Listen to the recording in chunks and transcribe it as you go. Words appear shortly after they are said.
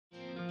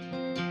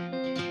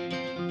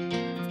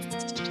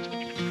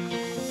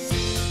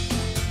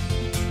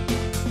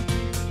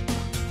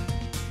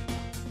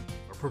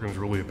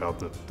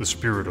about the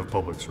spirit of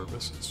public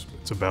service.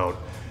 It's about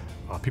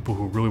people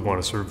who really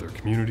want to serve their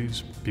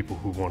communities, people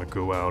who want to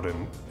go out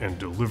and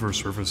deliver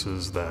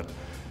services that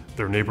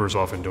their neighbors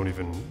often don't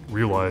even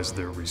realize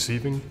they're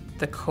receiving.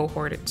 The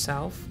cohort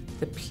itself,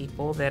 the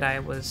people that I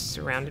was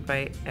surrounded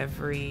by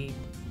every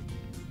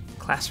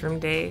classroom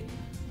day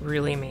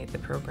really made the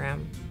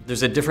program.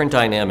 There's a different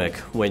dynamic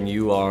when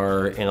you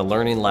are in a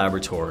learning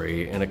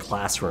laboratory, in a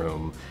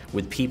classroom,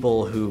 with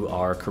people who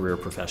are career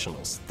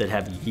professionals that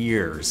have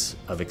years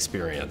of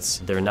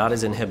experience. They're not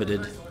as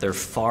inhibited, they're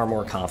far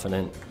more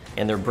confident,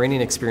 and they're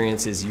bringing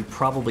experiences you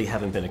probably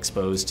haven't been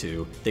exposed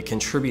to that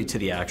contribute to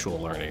the actual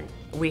learning.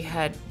 We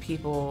had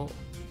people,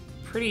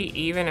 pretty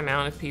even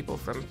amount of people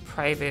from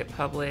private,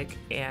 public,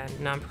 and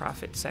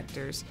nonprofit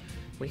sectors.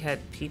 We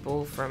had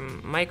people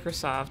from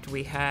Microsoft,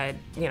 we had,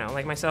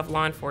 like myself,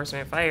 law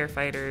enforcement,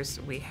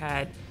 firefighters, we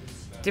had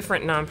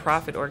different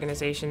nonprofit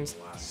organizations.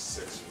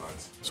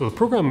 So the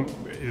program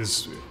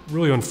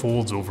really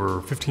unfolds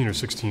over 15 or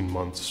 16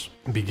 months.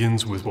 It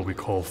begins with what we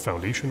call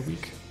Foundation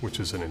Week,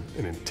 which is an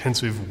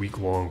intensive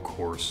week-long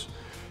course.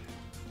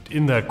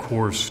 In that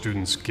course,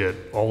 students get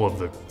all of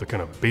the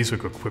kind of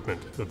basic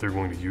equipment that they're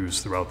going to use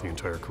throughout the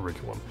entire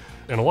curriculum.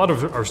 And a lot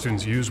of our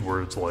students use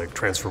words like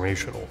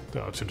transformational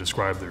to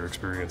describe their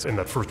experience in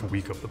that first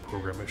week of the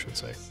program, I should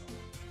say.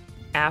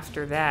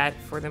 After that,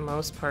 for the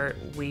most part,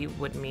 we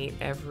would meet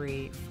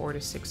every 4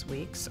 to 6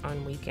 weeks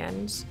on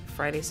weekends,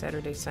 Friday,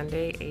 Saturday,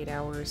 Sunday, 8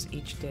 hours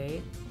each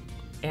day.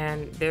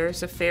 And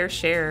there's a fair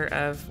share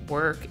of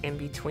work in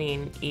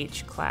between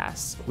each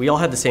class. We all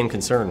had the same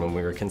concern when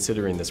we were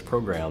considering this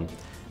program.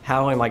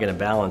 How am I going to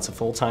balance a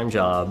full-time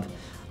job,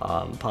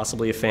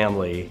 possibly a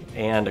family,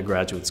 and a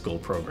graduate school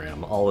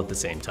program all at the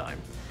same time?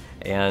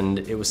 And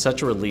it was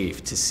such a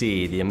relief to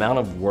see the amount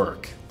of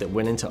work that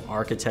went into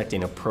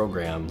architecting a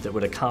program that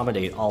would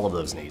accommodate all of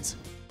those needs.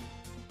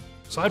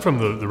 Aside from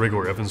the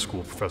regular Evans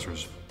School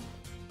professors,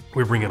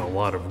 we bring in a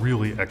lot of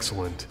really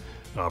excellent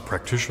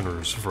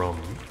practitioners from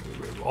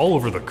all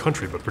over the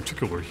country, but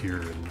particularly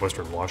here in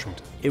Western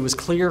Washington. It was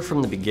clear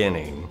from the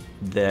beginning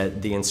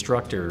that the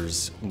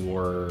instructors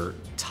were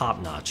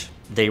top-notch.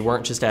 They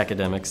weren't just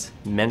academics.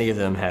 Many of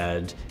them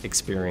had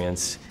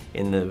experience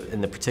in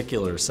the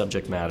particular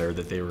subject matter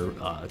that they were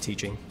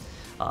teaching.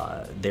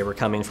 They were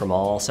coming from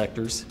all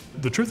sectors.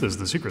 The truth is,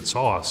 the secret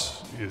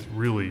sauce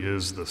really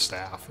is the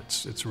staff.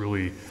 It's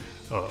really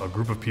a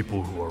group of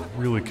people who are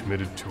really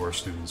committed to our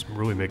students,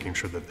 really making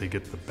sure that they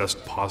get the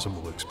best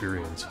possible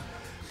experience.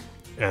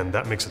 And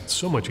that makes it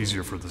so much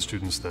easier for the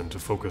students then to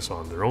focus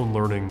on their own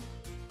learning.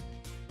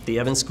 The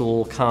Evans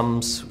School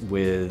comes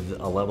with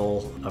a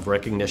level of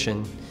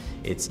recognition.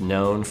 It's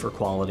known for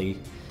quality,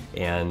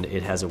 and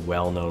it has a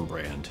well-known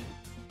brand.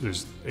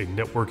 There's a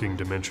networking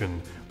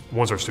dimension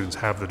once our students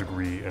have the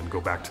degree and go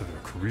back to their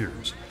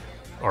careers.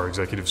 Our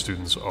executive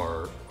students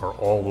are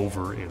all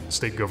over in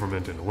state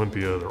government in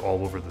Olympia, they're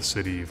all over the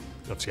city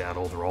of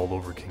Seattle, they're all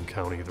over King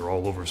County, they're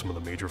all over some of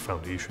the major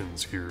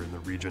foundations here in the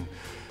region.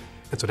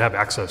 And so to have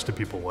access to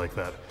people like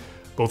that,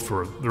 both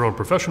for their own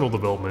professional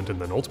development and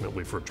then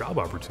ultimately for job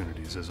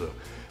opportunities, is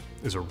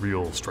a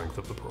real strength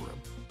of the program.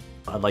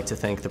 I'd like to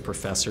thank the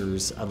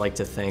professors, I'd like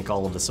to thank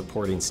all of the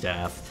supporting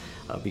staff,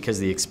 because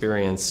the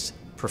experience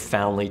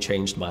profoundly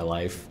changed my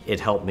life.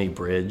 It helped me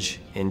bridge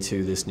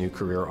into this new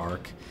career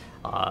arc.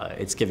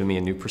 It's given me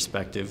a new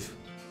perspective